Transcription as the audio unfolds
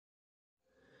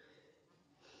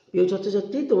প্রিয়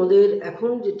ছাত্রছাত্রী, তোমাদের এখন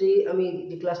আমি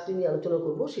যে ক্লাসটি নিয়ে আলোচনা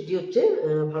করব সেটি হচ্ছে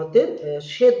ভারতের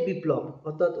শ্বেত বিপ্লব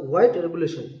অর্থাৎ হোয়াইট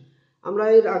রেভলিউশন। আমরা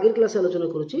এর আগের ক্লাসে আলোচনা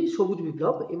করেছি সবুজ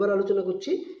বিপ্লব, এবার আলোচনা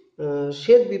করছি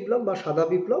শ্বেত বিপ্লব বা সাদা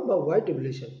বিপ্লব বা হোয়াইট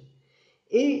রেভলিউশন।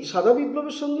 এই সাদা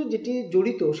বিপ্লবের সঙ্গে যেটি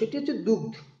জড়িত সেটি হচ্ছে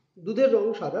দুধের রং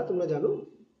সাদা, তোমরা জানো।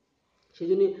 সেই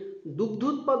জন্য দুগ্ধ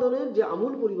উৎপাদনের যে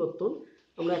আমূল পরিবর্তন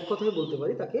আমরা এক কথায় বলতে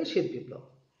পারি তাকে শ্বেত বিপ্লব।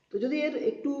 তো যদি এর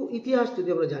একটু ইতিহাস যদি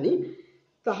আমরা জানি,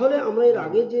 তাহলে আমরা এর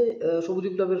আগে যে সবুজ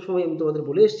বিপ্লবের সময় আমি তোমাদের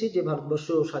বলে এসেছি যে ভারতবর্ষ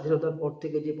স্বাধীনতার পর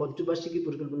থেকে যে পঞ্চবার্ষিকী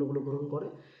পরিকল্পনাগুলো গ্রহণ করে,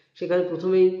 সেখানে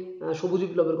প্রথমেই সবুজ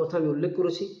বিপ্লবের কথা আমি উল্লেখ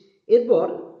করেছি। এরপর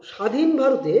স্বাধীন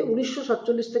ভারতে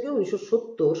 1947 থেকে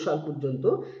 1970 সাল পর্যন্ত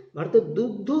ভারতের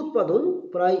দুগ্ধ উৎপাদন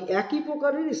প্রায় একই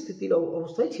প্রকারের স্থিতির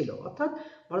অবস্থায় ছিল। অর্থাৎ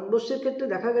ভারতবর্ষের ক্ষেত্রে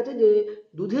দেখা গেছে যে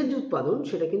দুধের যে উৎপাদন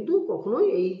সেটা কিন্তু কখনোই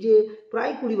এই যে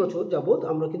প্রায় 20 বছর যাবৎ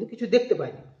আমরা কিন্তু কিছু দেখতে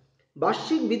পাইনি।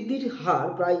 বার্ষিক বৃদ্ধির হার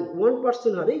প্রায়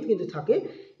 1% হারেই কিন্তু থাকে।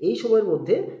 এই সময়ের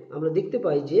মধ্যে আমরা দেখতে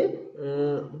পাই যে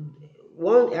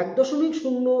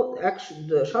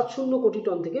 1.070 কোটি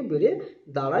টন থেকে বেড়ে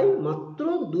দাঁড়ায় মাত্র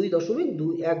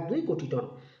 2.212 কোটি টন।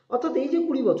 অর্থাৎ এই যে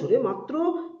 20 বছরে মাত্র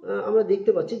আমরা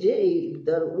দেখতে পাচ্ছি যে এই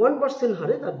 1%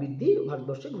 হারে তার বৃদ্ধি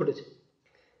ভারতবর্ষে ঘটেছে।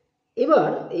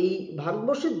 এবার এই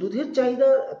ভারতবর্ষের দুধের চাহিদা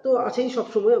তো আছেই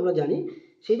সবসময়, আমরা জানি।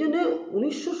 সেই জন্য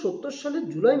 1970 সালের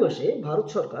জুলাই মাসে ভারত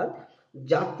সরকার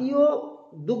জাতীয়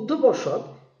দুগ্ধ পর্ষদ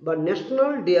বা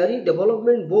ন্যাশনাল ডেয়ারি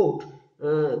ডেভেলপমেন্ট বোর্ড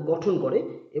গঠন করে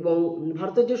এবং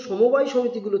ভারতের যে সমবায়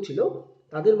সমিতিগুলো ছিল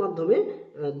তাদের মাধ্যমে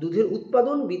দুধের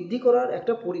উৎপাদন বৃদ্ধি করার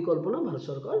একটা পরিকল্পনা ভারত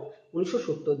সরকার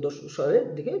 1970 সালের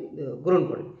দিকে গ্রহণ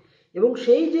করে। এবং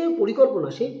সেই যে পরিকল্পনা,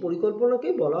 সেই পরিকল্পনাকে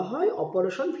বলা হয়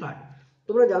অপারেশন ফ্লাড।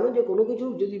 তোমরা জানো যে কোনো কিছু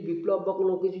যদি বিপ্লব বা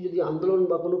কোনো কিছু যদি আন্দোলন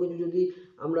বা কোনো কিছু যদি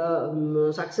আমরা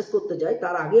সাকসেস করতে যাই,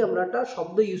 তার আগে আমরা একটা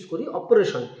শব্দ ইউজ করি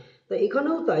অপারেশন। তা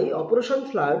এখানেও তাই অপারেশন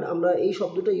ফ্লাড আমরা এই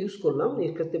শব্দটা ইউজ করলাম,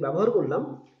 এর ক্ষেত্রে ব্যবহার করলাম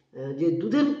যে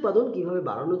দুধের উৎপাদন কিভাবে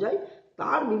বাড়ানো যায়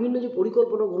তার বিভিন্ন যে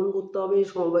পরিকল্পনা গ্রহণ করতে হবে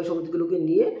সমবায় সমিতিগুলোকে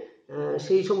নিয়ে,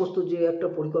 সেই সমস্ত যে একটা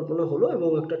পরিকল্পনা হলো এবং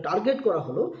একটা টার্গেট করা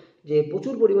হলো যে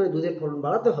প্রচুর পরিমাণে দুধের ফলন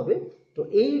বাড়াতে হবে। তো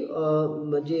এই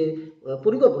যে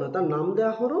পরিকল্পনা তার নাম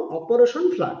দেওয়া হলো অপারেশন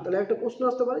ফ্লাড। তাহলে একটা প্রশ্ন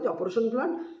আসতে পারে যে অপারেশন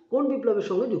ফ্লাড কোন বিপ্লবের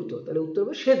সঙ্গে যুক্ত? তাহলে উত্তর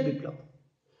হবে শ্বেত বিপ্লব।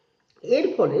 এর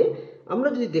ফলে আমরা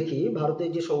যদি দেখি ভারতে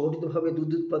যে সংগঠিতভাবে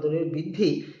দুধ উৎপাদনের বৃদ্ধি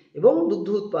এবং দুগ্ধ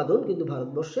উৎপাদন কিন্তু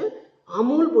ভারতবর্ষে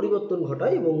আমূল পরিবর্তন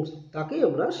ঘটায় এবং তাকেই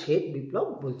আমরা শ্বেত বিপ্লব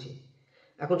বলছি।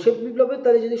 এখন শ্বেত বিপ্লবের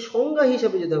তাহলে যদি সংজ্ঞা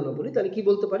হিসাবে যদি আমরা বলি তাহলে কি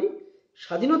বলতে পারি?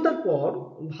 স্বাধীনতার পর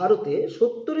ভারতে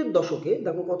 70-এর দশকে,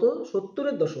 দেখো কত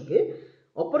 70-এর দশকে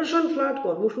অপারেশন ফ্লাড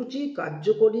কর্মসূচি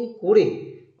কার্যকরী করে,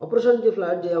 অপারেশন যে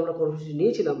ফ্লাড যে আমরা কর্মসূচি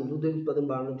নিয়েছিলাম দুধের উৎপাদন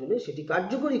বাড়ানোর জন্য, সেটি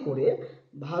কার্যকরী করে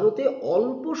ভারতে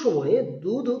অল্প সময়ে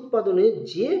দুধ উৎপাদনে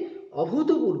যে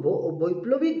অভূতপূর্ব ও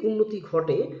বৈপ্লবিক উন্নতি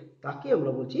ঘটে তাকে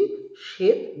আমরা বলছি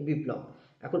শ্বেত বিপ্লব।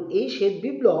 এখন এই শ্বেত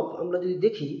বিপ্লব আমরা যদি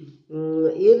দেখি,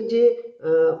 এর যে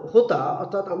হোতা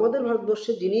অর্থাৎ আমাদের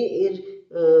ভারতবর্ষে যিনি এর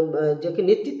যাকে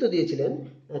নেতৃত্ব দিয়েছিলেন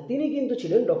তিনি কিন্তু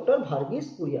ছিলেন ডক্টর ভার্গিস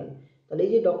কুরিয়ান। তাহলে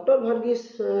এই যে ডক্টর ভার্গিস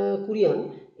কুরিয়ান,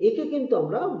 একে কিন্তু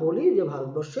আমরা বলি যে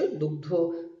ভারতবর্ষের দুগ্ধ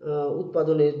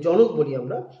উৎপাদনের জনক বলি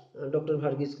আমরা। ডক্টর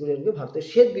ভার্গিস কুরিয়ানকে ভারতের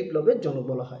শ্বেত বিপ্লবের জনক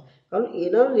বলা হয়, কারণ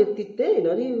এনারই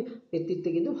নেতৃত্বে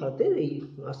কিন্তু ভারতের এই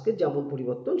আজকের যেমন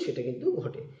পরিবর্তন সেটা কিন্তু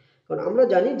ঘটে। কারণ আমরা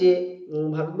জানি যে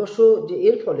ভারতবর্ষ যে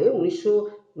এর ফলে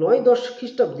 1909-10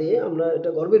 খ্রিস্টাব্দে, আমরা এটা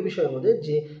গর্বের বিষয় আমাদের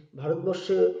যে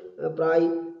ভারতবর্ষে প্রায়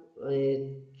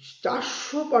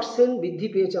 400% বৃদ্ধি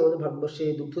পেয়েছে আমাদের ভারতবর্ষে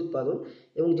দুগ্ধ উৎপাদন,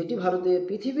 এবং যেটি ভারতে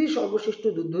পৃথিবীর সর্বশ্রেষ্ঠ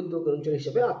দুগ্ধ উৎপাদক অঞ্চল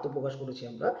হিসেবে আত্মপ্রকাশ করেছি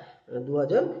আমরা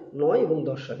 2009 এবং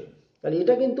 10 সালে। তাহলে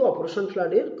এটা কিন্তু অপারেশন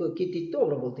ফ্লাডের কৃতিত্ব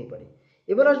আমরা বলতেই পারি।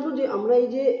 এবার আসবো যে আমরা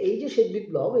এই যে শ্বেত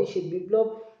বিপ্লব, এই শ্বেত বিপ্লব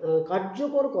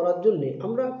কার্যকর করার জন্য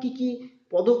আমরা কি কি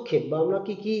পদক্ষেপ বা আমরা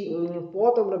কি কি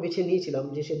পথ আমরা বেছে নিয়েছিলাম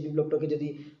যে শ্বেত বিপ্লবটাকে যদি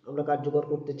আমরা কার্যকর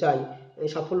করতে চাই,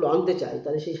 সাফল্য আনতে চাই,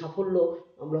 তাহলে সেই সাফল্য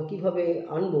আমরা কিভাবে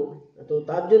আনবো। তো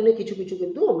তার জন্য কিছু কিছু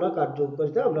কিন্তু আমরা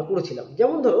কার্যকারিতা আমরা করেছিলাম।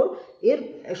 যেমন ধরো এর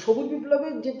সবুজ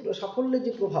বিপ্লবের যে সাফল্যের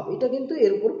যে প্রভাব, এটা কিন্তু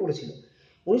এর উপর পড়েছিল।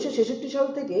 1966 সাল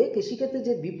থেকে কৃষিক্ষেত্রে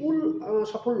যে বিপুল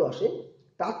সাফল্য আসে,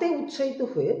 তাতে উৎসাহিত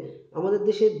হয়ে আমাদের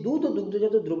দেশে দুধ ও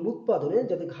দুগ্ধজাত দ্রব্য উৎপাদনে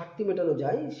যাতে ঘাটতি মেটানো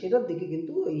যায় সেটার দিকে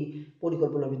কিন্তু এই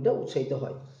পরিকল্পনাবিদরা উৎসাহিত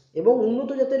হয়, এবং উন্নত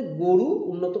জাতের গরু,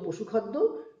 উন্নত পশুখাদ্য,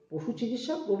 পশু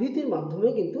চিকিৎসা প্রভৃতির মাধ্যমে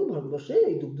কিন্তু ভারতবর্ষে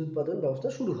এই দুগ্ধ উৎপাদন ব্যবস্থা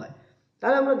শুরু হয়।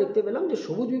 তাই আমরা দেখতে পেলাম যে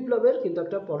সবুজ বিপ্লবের কিন্তু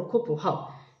একটা পরোক্ষ প্রভাব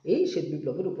এই শ্বেত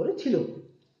বিপ্লবের উপরে ছিল।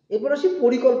 এরপর আসি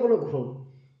পরিকল্পনা গ্রহণ।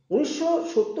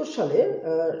 1970 সালে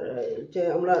যে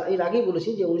আমরা এর আগেই বলেছি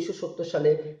যে 1970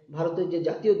 সালে ভারতের যে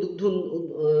জাতীয় দুগ্ধ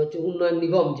উন্নয়ন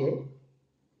নিগম, যে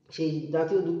সেই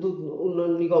জাতীয় দুগ্ধ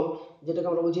উন্নয়ন নিগম যেটাকে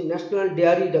আমরা বলছি ন্যাশনাল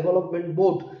ডেয়ারি ডেভেলপমেন্ট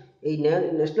বোর্ড, এই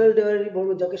ন্যাশনাল ডেয়ারি বোর্ড,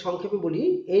 যাকে সংক্ষেপে বলি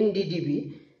এনডিডিবি,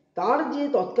 তার যে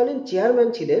তৎকালীন চেয়ারম্যান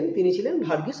ছিলেন তিনি ছিলেন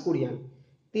ভার্গিস কুরিয়ান।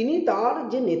 তিনি তার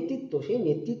যে নেতৃত্ব, সেই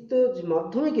নেতৃত্বের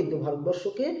মাধ্যমে কিন্তু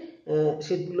ভারতবর্ষকে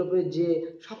শ্বেত বিপ্লবের যে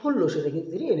সাফল্য সেটা কিন্তু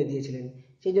তিনি এনে দিয়েছিলেন।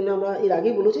 সেই জন্য আমরা এর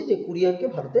আগেই বলেছি যে কুরিয়ানকে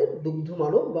ভারতের দুগ্ধ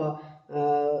মানব বা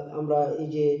আমরা এই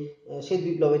যে শ্বেত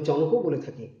বিপ্লবের জনকও বলে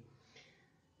থাকি।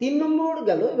 3 নম্বর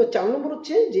গেল। এবার 4 নম্বর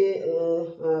হচ্ছে যে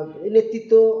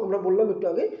নেতৃত্ব, আমরা বললাম একটু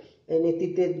আগে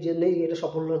নেতৃত্বের জন্যই এটা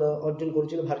সফলতা অর্জন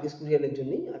করেছিল ভার্গিস কুরিয়ানের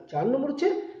জন্যই। আর 4 নম্বর হচ্ছে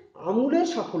আমুলের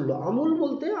সাফল্য। আমুল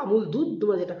বলতে আমুল দুধ,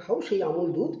 তোমরা যেটা খাও সেই আমুল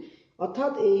দুধ।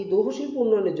 অর্থাৎ এই লৌহ শিল্প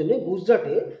উন্নয়নের জন্য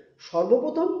গুজরাটে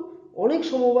সর্বপ্রথম অনেক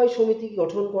সমবায় সমিতি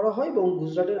গঠন করা হয় এবং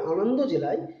গুজরাটের আনন্দ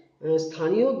জেলায়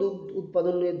স্থানীয় দুধ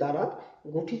উৎপাদনের দ্বারা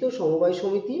গঠিত সমবায়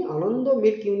সমিতি আনন্দ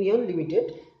মিল্ক ইউনিয়ন লিমিটেড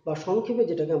বা সংক্ষেপে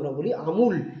যেটাকে আমরা বলি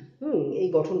আমুল, এই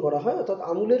গঠন করা হয়। অর্থাৎ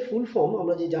আমুলের ফুল ফর্ম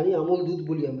আমরা যে জানি, আমুল দুধ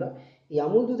বলি আমরা, এই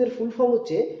আমুল দুধের ফুল ফর্ম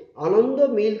হচ্ছে আনন্দ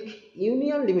মিল্ক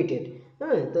ইউনিয়ন লিমিটেড।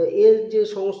 হ্যাঁ, তো এর যে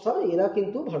সংস্থা, এরা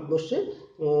কিন্তু ভারতবর্ষে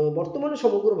বর্তমানে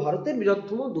সমগ্র ভারতের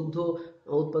বৃহত্তম দুগ্ধ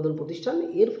উৎপাদন প্রতিষ্ঠান।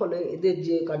 এর ফলে এদের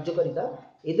যে কার্যকারিতা,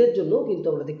 এদের জন্য কিন্তু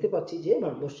আমরা দেখতে পাচ্ছি যে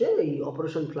ভারতবর্ষে এই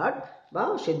অপারেশন ফ্লাড বা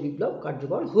শ্বেত বিপ্লব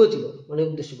কার্যকর হয়েছিল, মানে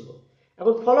উদ্দেশ্যগুলো।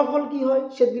 এখন ফলাফল কি হয়,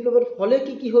 শ্বেত বিপ্লবের ফলে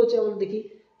কি কি হয়েছে আমরা দেখি।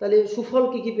 তাহলে সুফল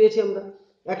কি কি পেয়েছি আমরা।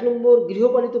 1 নম্বর,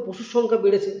 গৃহপালিত পশুর সংখ্যা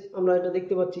বেড়েছে। আমরা এটা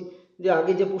দেখতে পাচ্ছি যে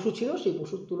আগে যে পশু ছিল সেই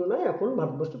পশুর তুলনায় এখন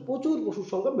ভারতবর্ষে প্রচুর পশুর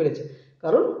সংখ্যা বেড়েছে।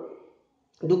 কারণ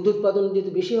দুগ্ধ উৎপাদন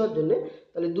যেহেতু বেশি হওয়ার জন্য,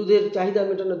 তাহলে দুধের চাহিদা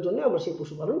মেটানোর জন্য আমরা সেই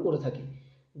পশুপালন করে থাকি।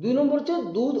 2 নম্বর হচ্ছে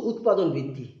দুধ উৎপাদন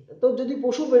বৃদ্ধি। তো যদি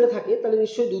পশু বেড়ে থাকে তাহলে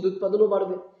নিশ্চয়ই দুধ উৎপাদনও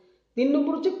বাড়বে। 3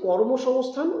 নম্বর হচ্ছে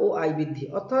কর্মসংস্থান ও আয় বৃদ্ধি।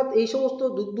 অর্থাৎ এই সমস্ত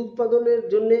দুগ্ধ উৎপাদনের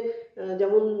জন্য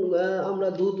যেমন আমরা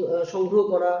দুধ সংগ্রহ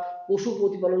করা, পশু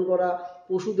প্রতিপালন করা,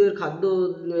 পশুদের খাদ্য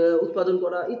উৎপাদন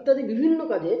করা ইত্যাদি বিভিন্ন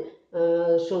কাজে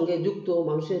সঙ্গে যুক্ত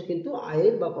মানুষের কিন্তু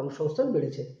আয়ের বা কর্মসংস্থান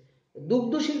বেড়েছে।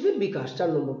 দুগ্ধ শিল্পের বিকাশ, 4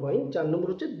 নম্বর পয়েন্ট। 4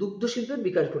 নম্বর হচ্ছে দুগ্ধ শিল্পের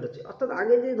বিকাশ ঘটেছে। অর্থাৎ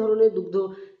আগে যে ধরনের দুগ্ধ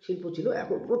শিল্প ছিল,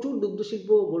 এখন প্রচুর দুগ্ধ শিল্প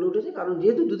গড়ে উঠেছে। কারণ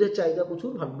যেহেতু দুধের চাহিদা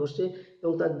প্রচুর ভারতবর্ষে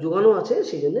এবং তার যোগানও আছে,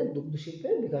 সেই জন্য দুগ্ধ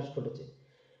শিল্পের বিকাশ ঘটেছে।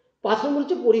 5 নম্বর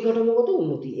হচ্ছে পরিকাঠামোগত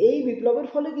উন্নতি। এই বিপ্লবের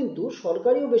ফলে কিন্তু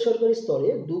সরকারি ও বেসরকারি স্তরে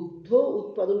দুগ্ধ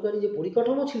উৎপাদনকারী যে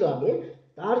পরিকাঠামো ছিল আগে,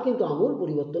 তার কিন্তু আমূল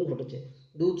পরিবর্তন ঘটেছে।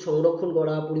 দুধ সংরক্ষণ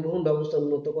করা, পরিবহন ব্যবস্থা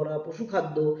উন্নত করা, পশু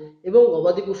খাদ্য এবং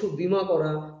গবাদি পশুর বীমা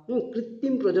করা,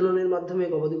 কৃত্রিম প্রজননের মাধ্যমে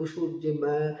গবাদি পশুর যে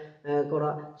করা,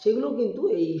 সেগুলো কিন্তু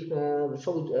এই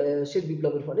শ্বেত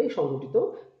বিপ্লবের ফলে সংগঠিত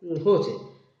হয়েছে।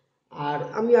 আর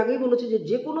আমি আগেই বলেছি যে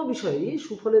যে কোনো বিষয়েই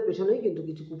সুফলের পেছনেই কিন্তু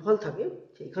কিছু কুফল থাকে,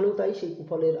 সেখানেও তাই সেই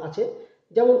কুফলের আছে।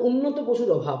 যেমন উন্নত পশুর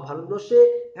অভাব ভারতবর্ষে।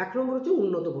 1 নম্বর হচ্ছে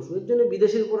উন্নত পশু। এর জন্য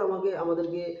বিদেশের উপর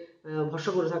আমাদেরকে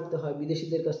ভরসা করে থাকতে হয়,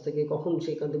 বিদেশিদের কাছ থেকে কখন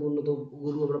সেখান থেকে উন্নত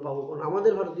গরু আমরা পাবো। কারণ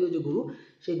আমাদের ভারতীয় যে গরু,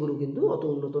 সেই গরু কিন্তু অত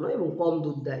উন্নত নয় এবং কম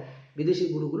দুধ দেয়। বিদেশি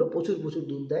গরুগুলো প্রচুর প্রচুর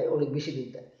দুধ দেয়, অনেক বেশি দুধ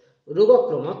দেয়।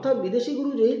 রোগাক্রমণ, অর্থাৎ বিদেশি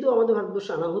গরু যেহেতু আমাদের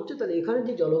ভারতবর্ষে আনা হচ্ছে, তাহলে এখানে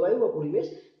যে জলবায়ু বা পরিবেশ,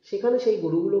 সেখানে সেই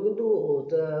গরুগুলো কিন্তু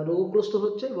রোগগ্রস্ত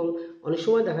হচ্ছে এবং অনেক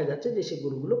সময় দেখা যাচ্ছে যে সেই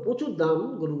গরুগুলো প্রচুর দাম,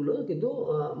 গরুগুলো কিন্তু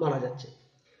মারা যাচ্ছে।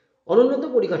 অনুন্নত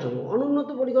পরিকাঠামো। অনুন্নত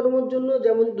পরিকাঠামোর জন্য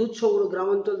যেমন দুধ সংগ্রহ,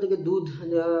 গ্রামাঞ্চল থেকে দুধ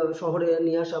শহরে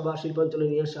নিয়ে আসা বা শিল্পাঞ্চলে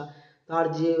নিয়ে আসা, তার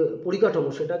যে পরিকাঠামো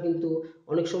সেটা কিন্তু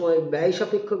অনেক সময় ব্যয়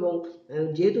সাপেক্ষ এবং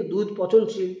যেহেতু দুধ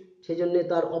পচনশীল, সেই জন্য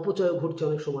তার অপচয় ঘটছে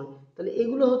অনেক সময়। তাহলে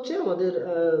এগুলো হচ্ছে আমাদের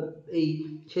এই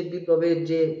শ্বেত বিপ্লবের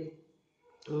যে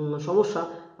সমস্যা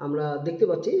আমরা দেখতে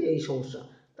পাচ্ছি, এই সমস্যা।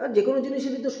 তার যে কোনো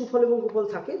জিনিসেরই তো সুফল এবং কুফল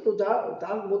থাকে। তো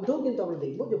তার মধ্যেও কিন্তু আমরা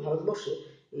দেখবো যে ভারতবর্ষে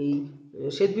এই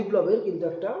শ্বেত বিপ্লবের কিন্তু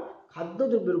একটা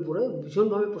খাদ্যদ্রব্যের উপরে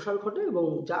ভীষণভাবে প্রসার ঘটে এবং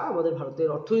যা আমাদের ভারতের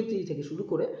অর্থনীতি থেকে শুরু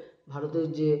করে ভারতের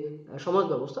যে সমাজ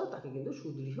ব্যবস্থা, তাকে কিন্তু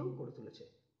সুদৃঢ় করে তুলেছে।